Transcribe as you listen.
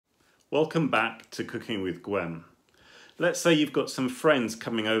Welcome back to Cooking with gwEm. Let's say you've got some friends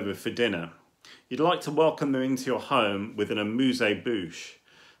coming over for dinner. You'd like to welcome them into your home with an amuse bouche,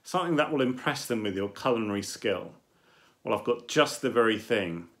 something that will impress them with your culinary skill. Well, I've got just the very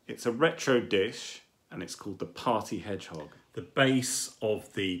thing. It's a retro dish and it's called the Party Hedgehog. The base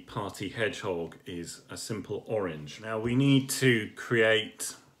of the Party Hedgehog is a simple orange. Now we need to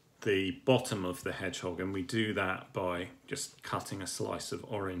create the bottom of the hedgehog, and we do that by just cutting a slice of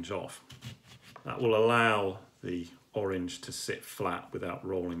orange off. That will allow the orange to sit flat without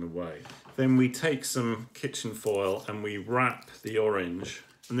rolling away. Then we take some kitchen foil and we wrap the orange,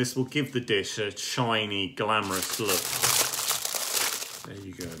 and this will give the dish a shiny, glamorous look. There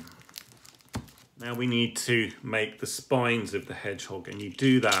you go. Now we need to make the spines of the hedgehog, and you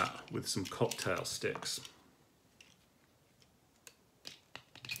do that with some cocktail sticks.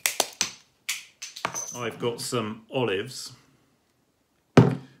 I've got some olives,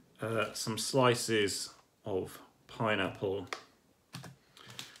 some slices of pineapple,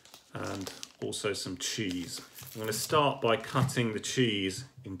 and also some cheese. I'm going to start by cutting the cheese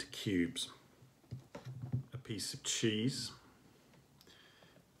into cubes. A piece of cheese,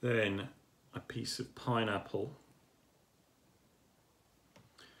 then a piece of pineapple,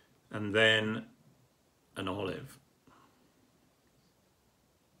 and then an olive.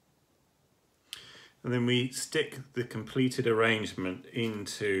 And then we stick the completed arrangement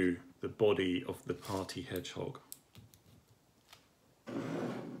into the body of the Party Hedgehog.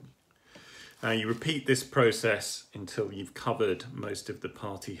 Now you repeat this process until you've covered most of the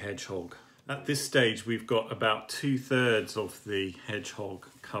Party Hedgehog. At this stage we've got about 2/3 of the hedgehog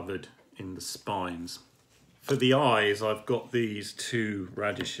covered in the spines. For the eyes I've got these 2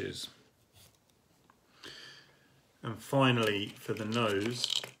 radishes. And finally for the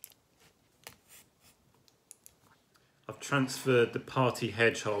nose, I've transferred the Party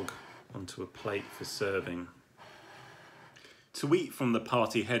Hedgehog onto a plate for serving. To eat from the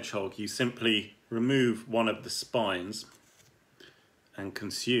Party Hedgehog, you simply remove one of the spines and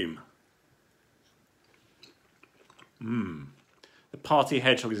consume. The Party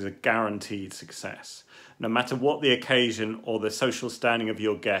Hedgehog is a guaranteed success. No matter what the occasion or the social standing of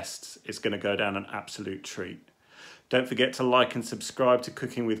your guests, it's going to go down an absolute treat. Don't forget to like and subscribe to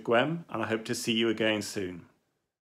Cooking with gwEm, and I hope to see you again soon.